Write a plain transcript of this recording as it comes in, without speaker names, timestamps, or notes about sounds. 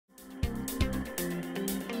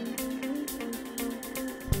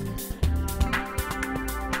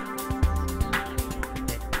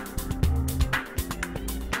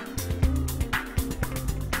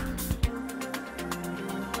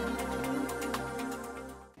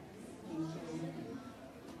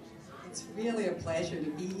really a pleasure to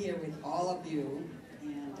be here with all of you,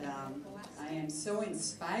 and I am so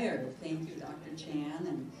inspired. Thank you, Dr. Chan,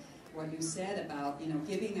 and what you said about,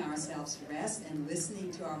 giving ourselves rest and listening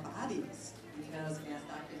to our bodies, because as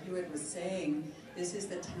Dr. Hewitt was saying, this is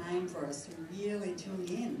the time for us to really tune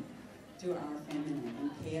in to our feminine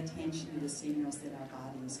and pay attention to the signals that our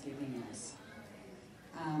body is giving us.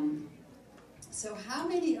 So how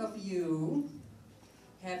many of you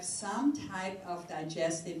have some type of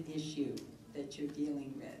digestive issue that you're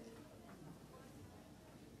dealing with?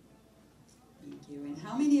 Thank you. And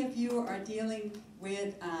how many of you are dealing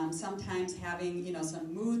with sometimes having,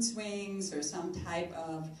 some mood swings or some type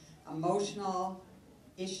of emotional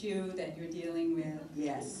issue that you're dealing with?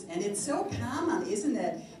 Yes. And it's so common, isn't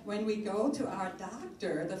it? When we go to our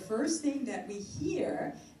doctor, the first thing that we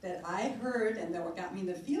hear, that I heard and that what got me in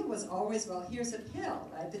the field, was always, well, here's a pill,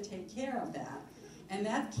 right, to take care of that. And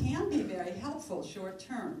that can be very helpful short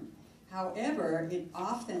term. However, it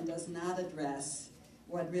often does not address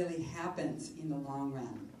what really happens in the long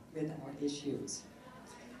run with our issues.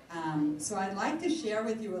 So I'd like to share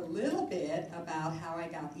with you a little bit about how I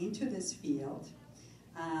got into this field.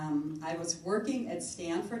 I was working at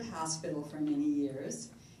Stanford Hospital for many years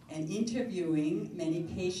and interviewing many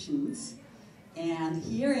patients and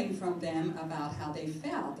hearing from them about how they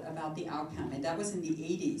felt about the outcome. And that was in the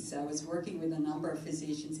 80s. So I was working with a number of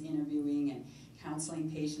physicians, interviewing and counseling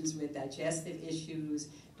patients with digestive issues,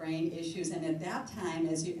 brain issues. And at that time,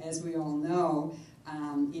 as we all know,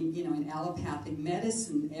 in allopathic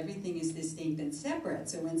medicine, everything is distinct and separate.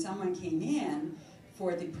 So when someone came in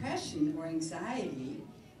for depression or anxiety,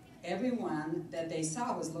 everyone that they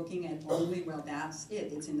saw was looking at only, well, that's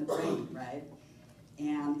it, it's in the brain, right?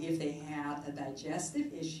 And if they had a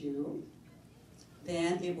digestive issue,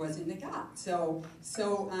 then it was in the gut. So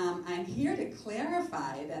I'm here to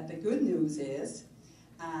clarify that the good news is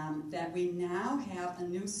that we now have a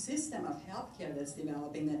new system of healthcare that's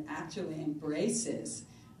developing that actually embraces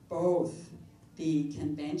both the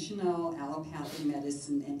conventional allopathic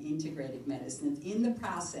medicine and integrative medicine. It's in the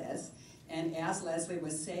process, and as Leslie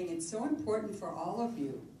was saying, it's so important for all of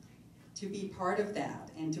you to be part of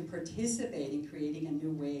that and to participate in creating a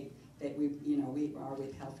new way that we are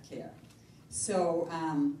with healthcare. So,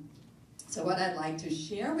 so what I'd like to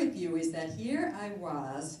share with you is that here I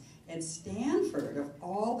was at Stanford, of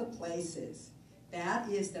all the places. That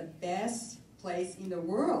is the best place in the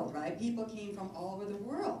world, right? People came from all over the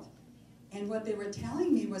world. And what they were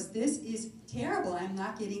telling me was, this is terrible. I'm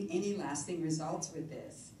not getting any lasting results with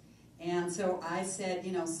this. And so I said,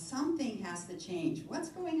 something has to change. What's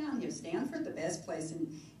going on here? Stanford, the best place in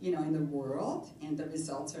the world, and the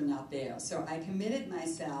results are not there. So I committed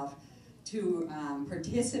myself to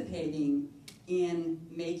participating in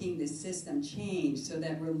making this system change so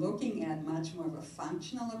that we're looking at much more of a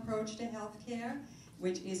functional approach to healthcare,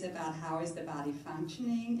 which is about how is the body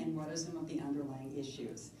functioning and what are some of the underlying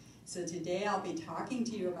issues. So today I'll be talking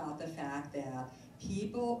to you about the fact that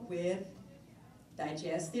people with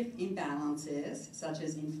digestive imbalances, such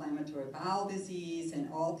as inflammatory bowel disease and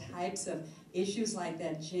all types of issues like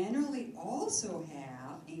that, generally also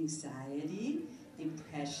have anxiety,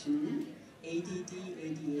 depression, ADD,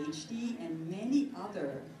 ADHD, and many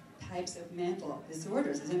other types of mental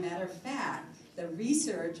disorders. As a matter of fact, the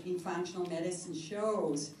research in functional medicine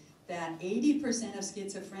shows that 80% of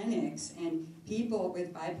schizophrenics and people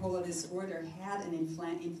with bipolar disorder had an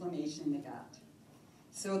inflammation in the gut.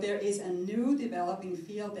 So there is a new developing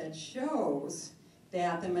field that shows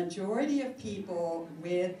that the majority of people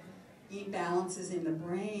with imbalances in the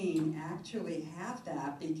brain actually have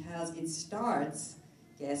that, because it starts,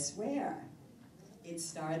 guess where? It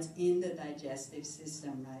starts in the digestive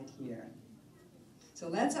system right here. So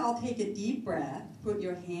let's all take a deep breath, put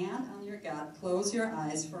your hand on your gut, close your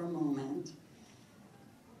eyes for a moment,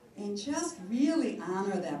 and just really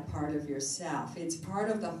honor that part of yourself. It's part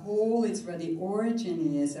of the whole, it's where the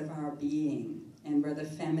origin is of our being, and where the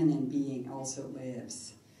feminine being also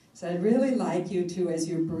lives. So I'd really like you to, as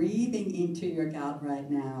you're breathing into your gut right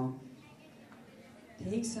now,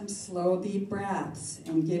 take some slow, deep breaths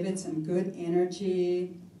and give it some good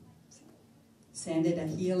energy, send it a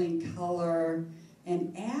healing color,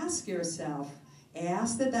 and ask yourself,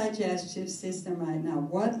 ask the digestive system right now,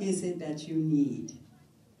 what is it that you need?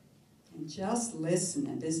 And just listen,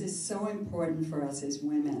 and this is so important for us as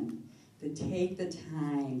women, to take the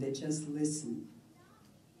time to just listen.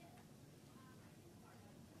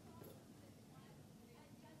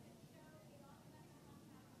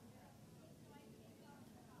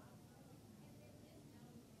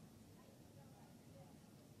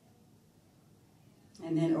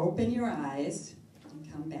 And then open your eyes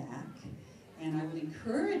and come back. And I would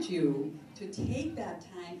encourage you to take that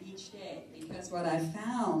time each day, because what I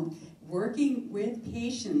found working with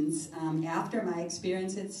patients after my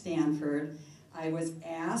experience at Stanford, I was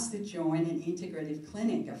asked to join an integrative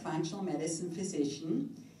clinic, a functional medicine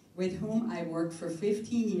physician with whom I worked for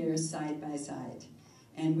 15 years side by side.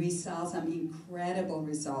 And we saw some incredible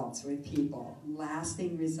results with people,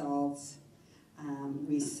 lasting results.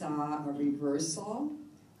 We saw a reversal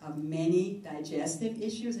of many digestive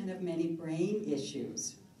issues and of many brain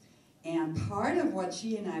issues. And part of what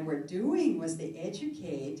she and I were doing was to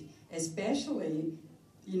educate, especially,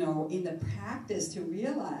 you know, in the practice, to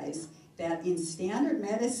realize that in standard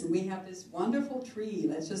medicine, we have this wonderful tree.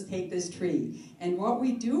 Let's just take this tree. And what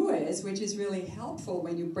we do is, which is really helpful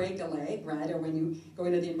when you break a leg, right, or when you go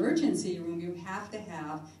into the emergency room, you have to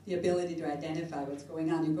have the ability to identify what's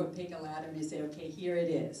going on. You go take a ladder and you say, okay, here it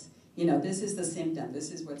is. You know, this is the symptom.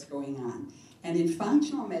 This is what's going on. And in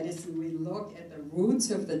functional medicine, we look at the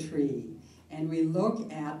roots of the tree, and we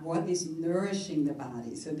look at what is nourishing the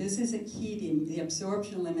body. So this is a key to the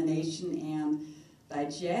absorption, elimination, and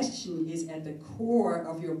digestion is at the core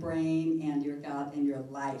of your brain and your gut and your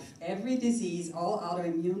life. Every disease, all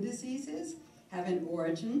autoimmune diseases, have an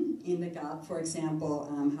origin in the gut. For example,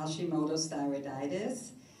 Hashimoto's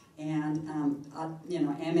thyroiditis and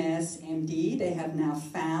MS, MD. They have now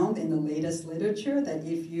found in the latest literature that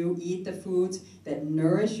if you eat the foods that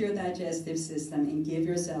nourish your digestive system and give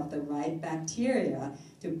yourself the right bacteria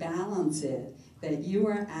to balance it, that you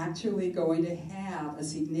are actually going to have a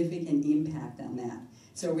significant impact on that.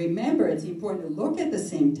 So remember, it's important to look at the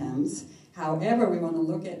symptoms. However, we want to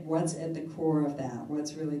look at what's at the core of that,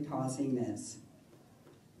 what's really causing this.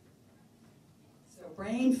 So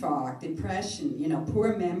brain fog, depression,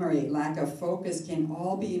 poor memory, lack of focus can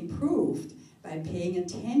all be improved by paying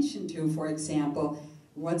attention to, for example,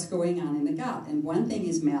 what's going on in the gut. And one thing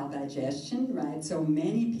is maldigestion, right? So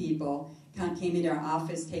many people came into our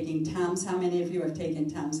office taking Tums. How many of you have taken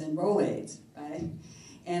Tums and Rolaids, right?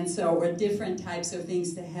 And so, or different types of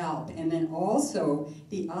things to help. And then also,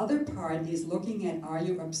 the other part is looking at, are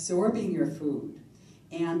you absorbing your food?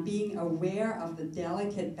 And being aware of the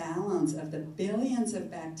delicate balance of the billions of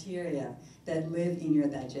bacteria that live in your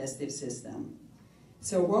digestive system.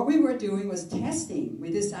 So what we were doing was testing.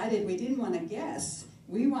 We decided we didn't want to guess.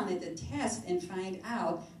 We wanted to test and find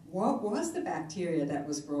out what was the bacteria that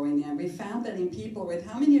was growing there. We found that in people with,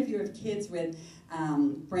 how many of you have kids with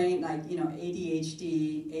brain, like,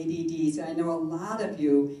 ADHD, ADD? So I know a lot of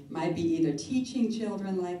you might be either teaching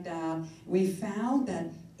children like that. We found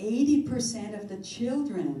that 80% of the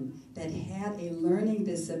children that had a learning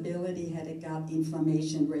disability had a gut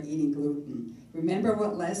inflammation were eating gluten. Remember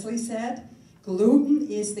what Leslie said? Gluten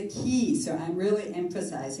is the key, so I'm really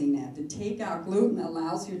emphasizing that. To take out gluten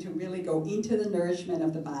allows you to really go into the nourishment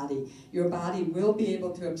of the body. Your body will be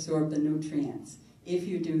able to absorb the nutrients if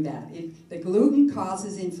you do that. The gluten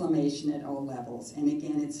causes inflammation at all levels, and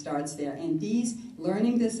again, it starts there. And these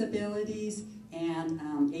learning disabilities and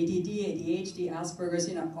ADD, ADHD, Asperger's,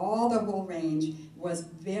 all the whole range was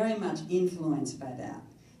very much influenced by that.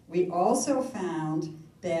 We also found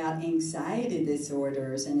that anxiety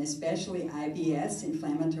disorders, and especially IBS,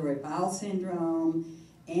 inflammatory bowel syndrome,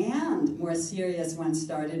 and more serious ones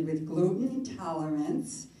started with gluten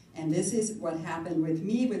intolerance. And this is what happened with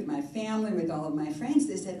me, with my family, with all of my friends.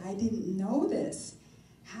 They said, I didn't know this.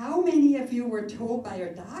 How many of you were told by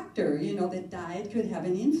your doctor, that diet could have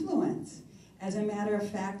an influence? As a matter of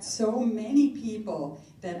fact, so many people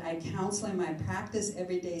that I counsel in my practice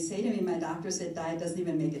every day say to me, my doctor said diet doesn't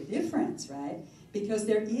even make a difference, right? Because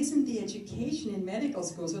there isn't the education in medical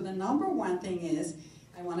school. So the number one thing is,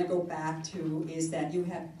 I want to go back to, is that you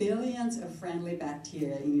have billions of friendly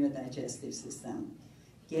bacteria in your digestive system.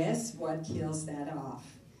 Guess what kills that off?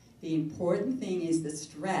 The important thing is the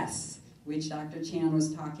stress, which Dr. Chan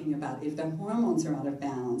was talking about. If the hormones are out of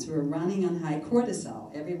balance, we're running on high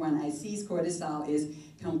cortisol. Everyone I see's cortisol is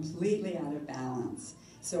completely out of balance.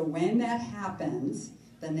 So when that happens,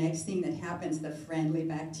 the next thing that happens, the friendly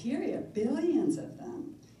bacteria, billions of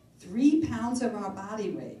them, 3 pounds of our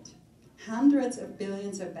body weight, hundreds of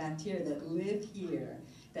billions of bacteria that live here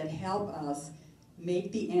that help us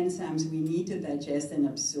make the enzymes we need to digest and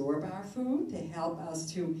absorb our food, to help us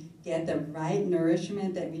to get the right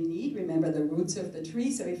nourishment that we need. Remember the roots of the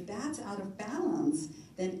tree. So if that's out of balance,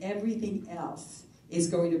 then everything else is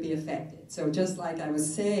going to be affected. So just like I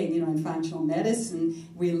was saying, in functional medicine,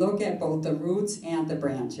 we look at both the roots and the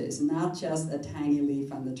branches, not just a tiny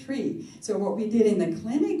leaf on the tree. So what we did in the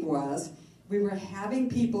clinic was, we were having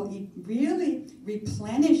people really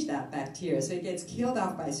replenish that bacteria. So it gets killed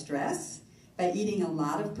off by stress, by eating a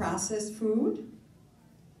lot of processed food,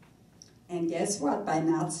 And guess what? By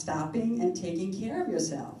not stopping and taking care of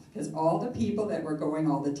yourself. Because all the people that were going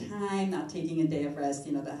all the time, not taking a day of rest,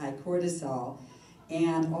 you know, the high cortisol,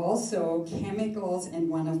 and also chemicals, and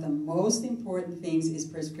one of the most important things is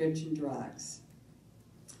prescription drugs.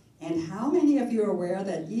 And how many of you are aware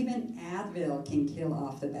that even Advil can kill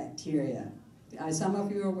off the bacteria? Are some of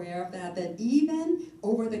you aware of that? That even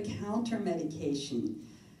over-the-counter medication.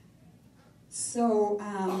 So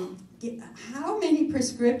how many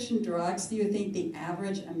prescription drugs do you think the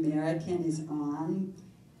average American is on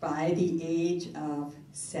by the age of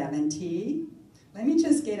 70? Let me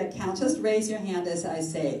just get a count. Just raise your hand as I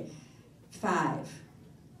say. 5,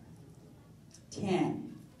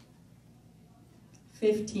 10,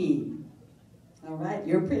 15. All right,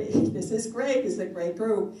 you're pretty. This is great. This is a great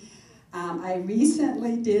group. I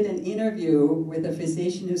recently did an interview with a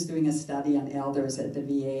physician who's doing a study on elders at the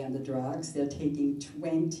VA on the drugs. They're taking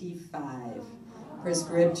 25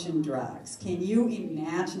 prescription drugs. Can you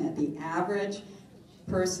imagine it? The average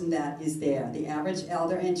person that is there, the average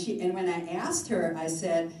elder, and when I asked her, I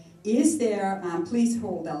said, is there, please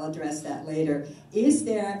hold, I'll address that later, is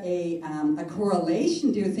there a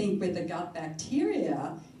correlation, do you think, with the gut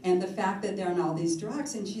bacteria and the fact that they're on all these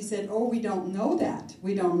drugs? And she said, oh, we don't know that.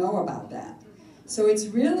 We don't know about that. So it's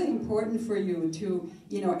really important for you to,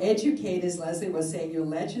 you know, educate, as Leslie was saying, your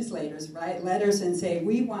legislators, write letters and say,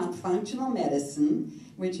 we want functional medicine,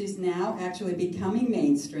 which is now actually becoming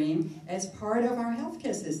mainstream as part of our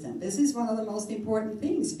healthcare system. This is one of the most important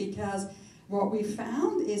things, because what we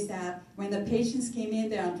found is that when the patients came in,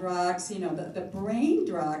 they're on drugs, you know, the brain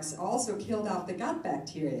drugs also killed off the gut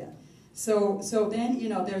bacteria. So then, you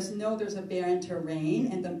know, there's a barren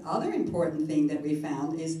terrain, and the other important thing that we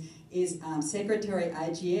found is secretory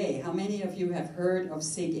IgA. How many of you have heard of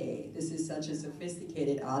SIG-A? This is such a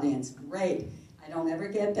sophisticated audience. Great. I don't ever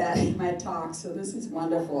get that in my talk, so this is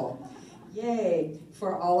wonderful. Yay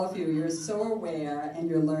for all of you. You're so aware and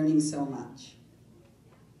you're learning so much.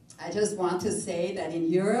 I just want to say that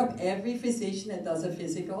in Europe, every physician that does a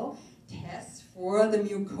physical tests for the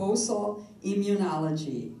mucosal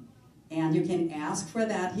immunology. And you can ask for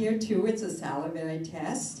that here too. It's a salivary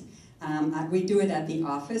test. We do it at the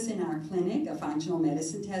office in our clinic, a functional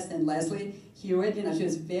medicine test. And Leslie Hewitt, you know, she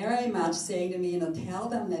was very much saying to me, you know, tell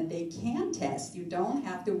them that they can test. You don't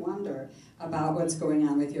have to wonder about what's going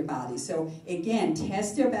on with your body. So again,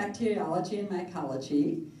 test your bacteriology and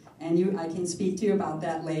mycology. And I can speak to you about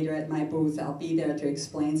that later at my booth. I'll be there to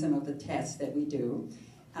explain some of the tests that we do.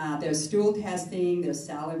 There's stool testing, there's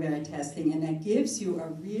salivary testing, and that gives you a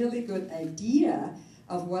really good idea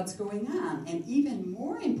of what's going on. And even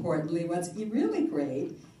more importantly, what's really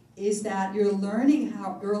great is that you're learning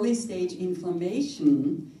how early stage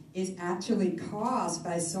inflammation is actually caused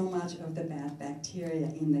by so much of the bad bacteria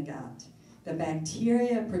in the gut. The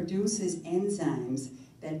bacteria produces enzymes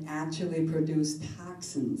that actually produce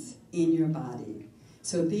toxins in your body.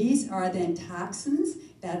 So these are then toxins.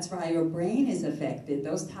 That's why your brain is affected.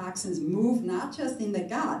 Those toxins move not just in the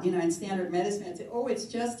gut. You know, in standard medicine, I'd say, oh, it's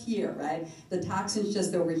just here, right? The toxin's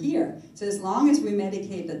just over here. So as long as we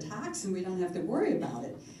medicate the toxin, we don't have to worry about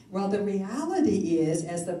it. Well, the reality is,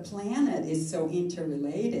 as the planet is so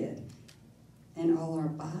interrelated, and all our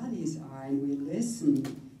bodies are, and we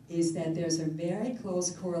listen, is that there's a very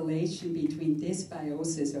close correlation between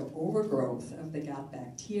dysbiosis or overgrowth of the gut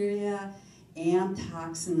bacteria and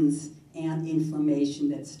toxins and inflammation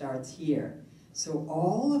that starts here. So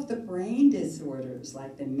all of the brain disorders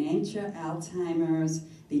like dementia, Alzheimer's,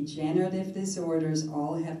 degenerative disorders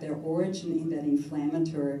all have their origin in that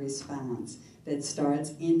inflammatory response that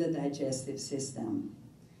starts in the digestive system.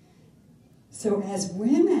 So as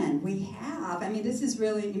women, we have, I mean, this is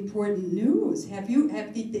really important news.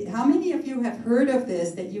 How many of you have heard of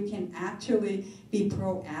this, that you can actually be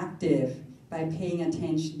proactive by paying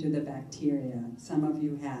attention to the bacteria? Some of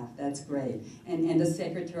you have, that's great. And the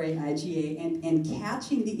secretory IgA, and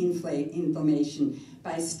catching the inflammation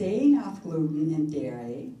by staying off gluten and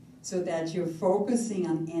dairy, so that you're focusing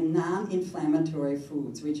on non-inflammatory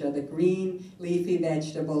foods, which are the green leafy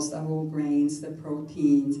vegetables, the whole grains, the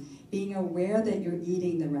proteins, being aware that you're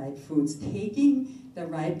eating the right foods, taking the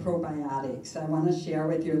right probiotics. I want to share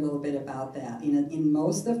with you a little bit about that. In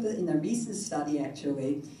a recent study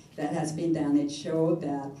actually that has been done, it showed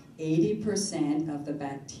that 80% of the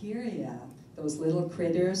bacteria, those little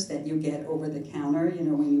critters that you get over the counter, you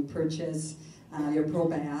know, when you purchase your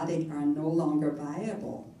probiotic, are no longer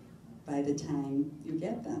viable by the time you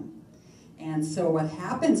get them. And so what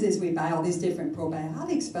happens is we buy all these different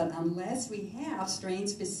probiotics, but unless we have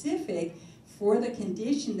strain-specific for the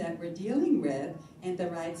condition that we're dealing with and the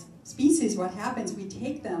right species, what happens, we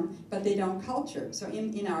take them, but but they don't culture. So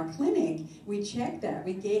in our clinic, we check that.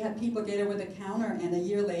 We had people get over the counter, and a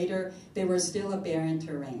year later, they were still a barren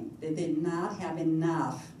terrain. They did not have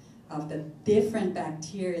enough of the different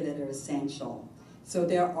bacteria that are essential. So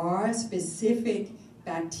there are specific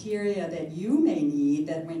bacteria that you may need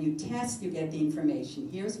that when you test, you get the information.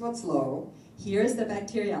 Here's what's low. Here's the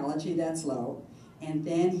bacteriology that's low. And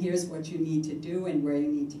then here's what you need to do and where you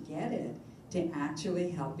need to get it to actually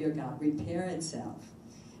help your gut repair itself.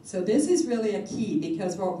 So this is really a key,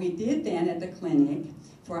 because what we did then at the clinic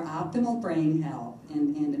for optimal brain health,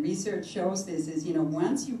 and the research shows this, is, you know,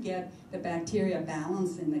 once you get the bacteria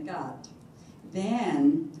balanced in the gut,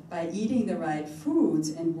 then by eating the right foods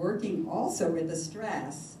and working also with the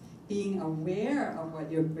stress, being aware of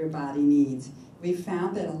what your body needs, we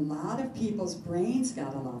found that a lot of people's brains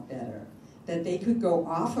got a lot better, that they could go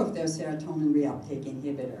off of their serotonin reuptake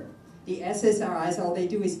inhibitor. The SSRIs, all they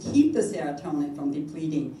do is keep the serotonin from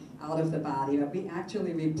depleting out of the body, but we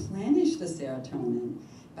actually replenish the serotonin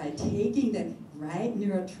by taking the right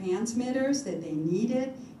neurotransmitters that they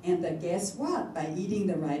needed, and guess what? By eating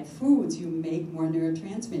the right foods, you make more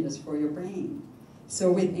neurotransmitters for your brain.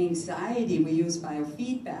 So with anxiety, we use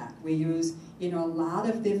biofeedback. We use, you know, a lot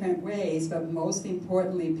of different ways, but most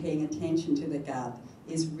importantly, paying attention to the gut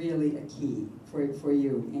is really a key for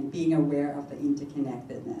you, and being aware of the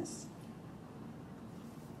interconnectedness.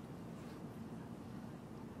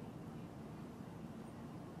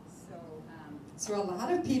 So a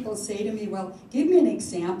lot of people say to me, well, give me an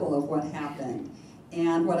example of what happened.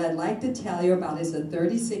 And what I'd like to tell you about is a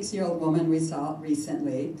 36-year-old woman we saw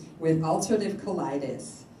recently with ulcerative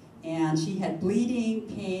colitis. And she had bleeding,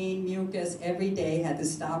 pain, mucus every day, had to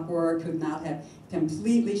stop work, could not have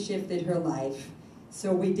completely shifted her life.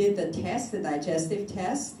 So we did the test, the digestive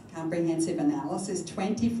test, comprehensive analysis,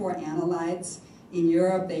 24 analytes. In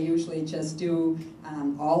Europe, they usually just do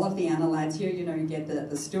all of the analytes. Here, you know, you get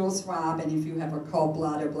the stool swab, and if you have a cold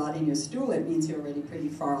blood or blood in your stool, it means you're already pretty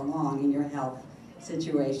far along in your health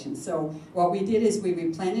situation. So what we did is we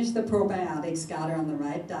replenished the probiotics, got her on the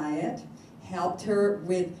right diet, helped her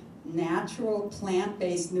with natural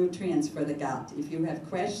plant-based nutrients for the gut. If you have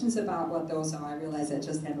questions about what those are, I realize I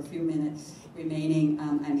just have a few minutes remaining.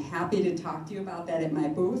 I'm happy to talk to you about that at my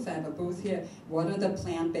booth. I have a booth here. What are the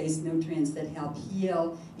plant-based nutrients that help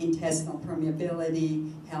heal intestinal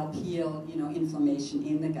permeability, help heal, you know, inflammation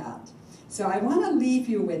in the gut? So I want to leave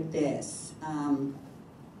you with this.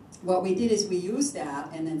 What we did is we used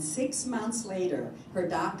that, and then 6 months later, her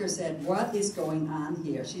doctor said, what is going on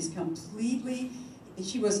here? She's completely,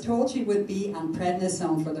 she was told she would be on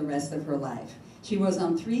prednisone for the rest of her life. She was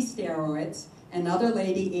on 3 steroids. Another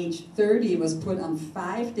lady, age 30, was put on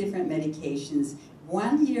 5 different medications.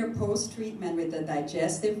 1 year post-treatment with the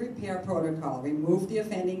digestive repair protocol, remove the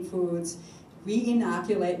offending foods,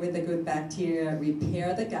 re-inoculate with the good bacteria,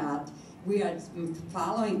 repair the gut. We are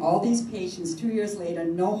following all these patients 2 years later,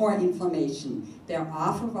 no more inflammation. They're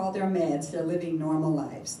off of all their meds, they're living normal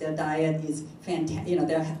lives. Their diet is fantastic, you know,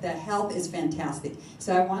 their health is fantastic.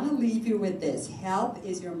 So I want to leave you with this. Health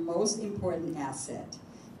is your most important asset.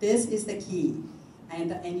 This is the key.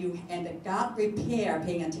 And the gut repair,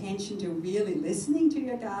 paying attention to really listening to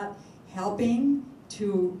your gut, helping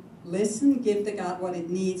to listen, give the gut what it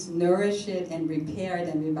needs, nourish it, and repair it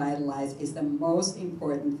and revitalize is the most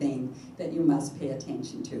important thing that you must pay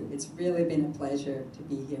attention to. It's really been a pleasure to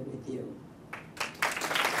be here with you.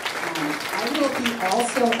 I will be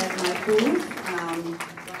also at my booth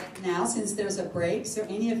right now since there's a break. So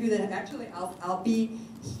any of you that have actually, I'll be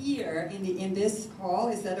here in this hall.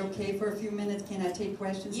 Is that okay for a few minutes? Can I take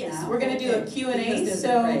questions now? Yes, we're going to do a Q&A.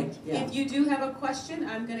 So yeah. If you do have a question,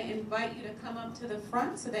 I'm going to invite you to come up to the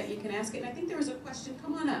front so that you can ask it. And I think there was a question.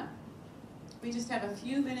 Come on up. We just have a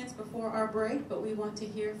few minutes before our break, but we want to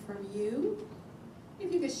hear from you.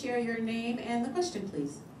 If you could share your name and the question,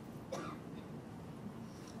 please.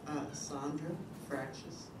 Sandra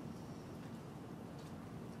Fractious.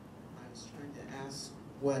 I was trying to ask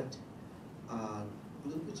what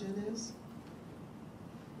glucogen is?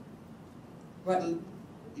 What?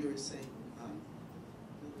 You were saying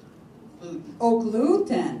gluten. Oh,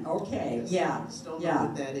 gluten. Okay, Yes. yeah. I just don't know yeah.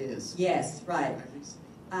 what that is. Yes, right.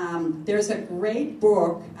 There's a great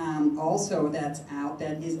book also that's out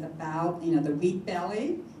that is about, you know, the wheat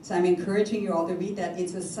belly. So I'm encouraging you all to read that.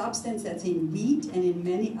 It's a substance that's in wheat and in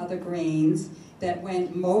many other grains that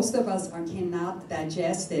when most of us cannot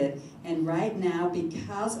digest it, and right now,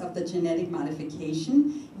 because of the genetic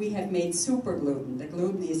modification, we have made super gluten. The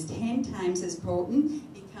gluten is 10 times as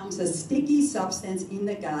potent, becomes a sticky substance in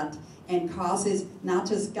the gut, and causes not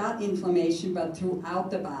just gut inflammation, but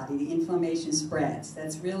throughout the body. The inflammation spreads.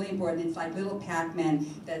 That's really important. It's like little Pac-Man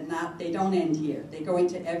that they don't end here. They go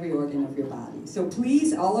into every organ of your body. So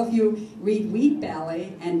please, all of you, read Wheat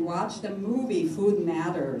Belly and watch the movie Food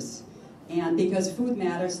Matters. And because Food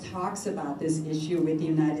Matters talks about this issue with the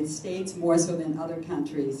United States more so than other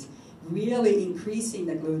countries, really increasing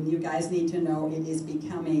the gluten. You guys need to know it is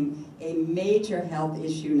becoming a major health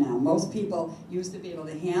issue now. Most people used to be able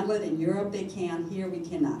to handle it. In Europe they can. Here we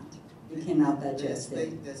cannot. We cannot digest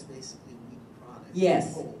it. That's basically wheat product.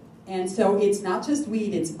 Yes. And so it's not just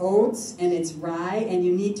wheat, it's oats and it's rye, and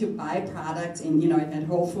you need to buy products. And at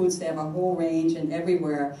Whole Foods they have a whole range, and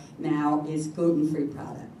everywhere now is gluten-free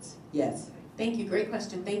products. Yes. Thank you. Great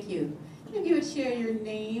question. Thank you. If you would share your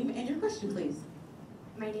name and your question, please.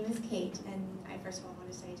 My name is Kate, and I first of all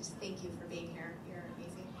want to say just thank you for being here. You're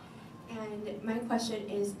amazing. And my question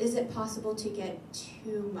is it possible to get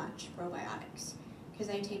too much probiotics? Because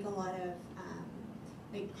I take a lot of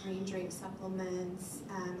like green drink supplements.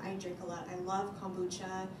 I drink a lot. I love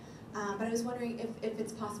kombucha. But I was wondering if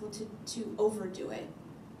it's possible to overdo it.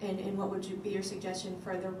 And what would be your suggestion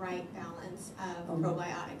for the right balance of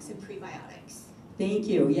probiotics and prebiotics? Thank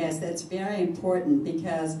you. Yes, that's very important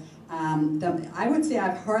because I would say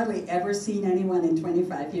I've hardly ever seen anyone in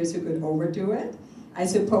 25 years who could overdo it. I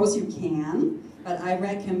suppose you can, but I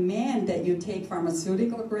recommend that you take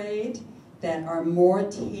pharmaceutical grade that are more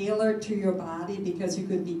tailored to your body, because you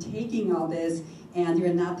could be taking all this and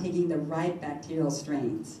you're not taking the right bacterial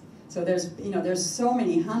strains. So there's so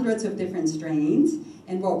many hundreds of different strains,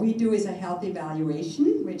 and what we do is a health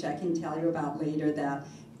evaluation, which I can tell you about later, that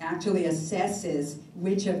actually assesses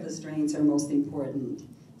which of the strains are most important.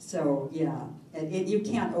 So yeah, you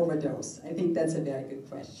can't overdose. I think that's a very good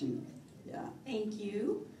question. Yeah. Thank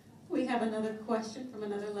you. We have another question from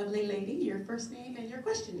another lovely lady. Your first name and your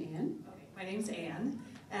question, Ann. Okay, my name's Ann,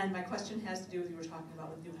 and my question has to do with what you were talking about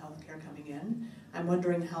with new healthcare coming in. I'm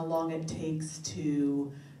wondering how long it takes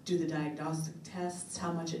to do the diagnostic tests,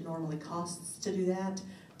 how much it normally costs to do that.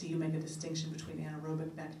 Do you make a distinction between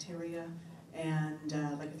anaerobic bacteria and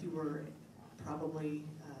like if you were probably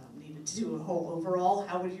needed to do a whole overall,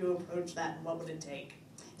 how would you approach that and what would it take?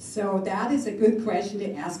 So that is a good question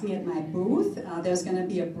to ask me at my booth. There's going to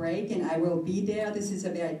be a break and I will be there. This is a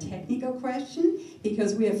very technical question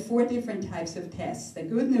because we have 4 different types of tests. The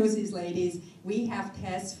good news is, ladies, we have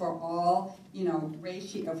tests for all,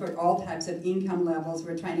 for all types of income levels.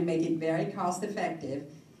 We're trying to make it very cost effective.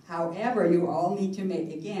 However, you all need to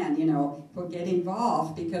get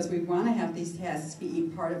involved because we want to have these tests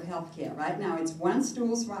be part of healthcare. Right now, it's one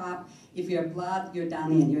stool swab. If you have blood, you're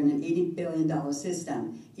done in. You're in an $80 billion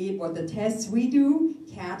system. What the tests we do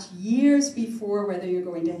catch years before whether you're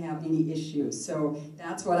going to have any issues. So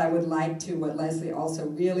that's what I would like to, what Leslie also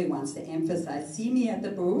really wants to emphasize. See me at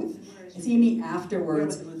the booth. See me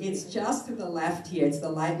afterwards. It's just to the left here. It's the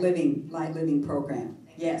Light Living program.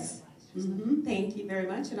 Yes. Mm-hmm. Thank you very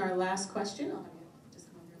much. And our last question, I'll have you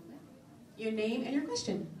just come over a little bit. Your name and your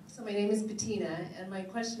question. So my name is Bettina, and my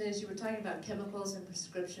question is, you were talking about chemicals and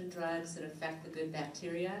prescription drugs that affect the good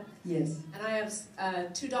bacteria. Yes. And I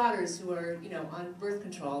have 2 daughters who are, on birth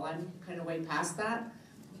control. I'm kind of way past that.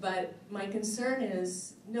 But my concern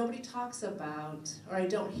is nobody talks about, or I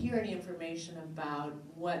don't hear any information about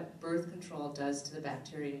what birth control does to the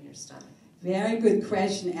bacteria in your stomach. Very good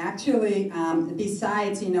question. Actually,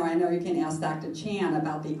 besides, I know you can ask Dr. Chan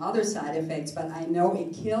about the other side effects, but I know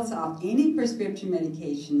it kills off any prescription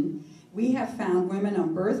medication. We have found women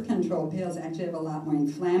on birth control pills actually have a lot more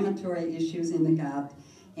inflammatory issues in the gut,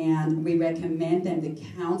 and we recommend them to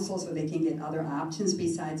counsel so they can get other options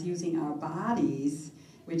besides using our bodies,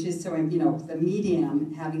 which is so, the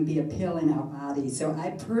medium having be a pill in our bodies. So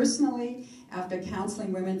I personally, after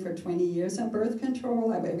counseling women for 20 years on birth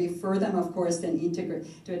control, I would refer them, of course, then to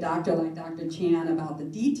a doctor like Dr. Chan about the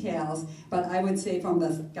details. But I would say from the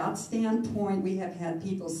gut standpoint, we have had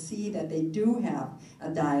people see that they do have a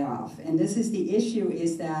die-off. And this is the issue,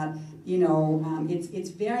 is that, it's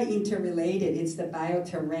very interrelated. It's the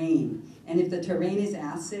bioterrain. And if the terrain is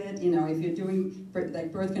acid, if you're doing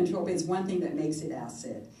like birth control, it's one thing that makes it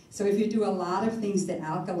acid. So if you do a lot of things to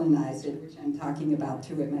alkalinize it, which I'm talking about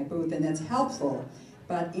too at my booth, and that's helpful,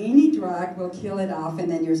 but any drug will kill it off,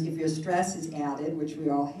 and then if your stress is added, which we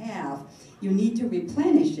all have, you need to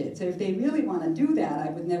replenish it. So if they really want to do that, I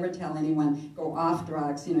would never tell anyone go off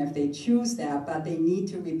drugs, if they choose that, but they need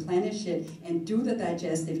to replenish it and do the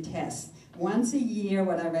digestive test. Once a year,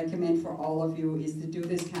 what I recommend for all of you is to do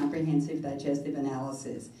this comprehensive digestive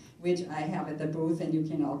analysis, which I have at the booth, and you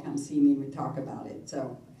can all come see me and we talk about it.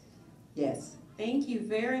 So, yes. Thank you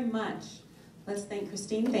very much. Let's thank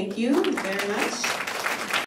Christine. Thank you very much.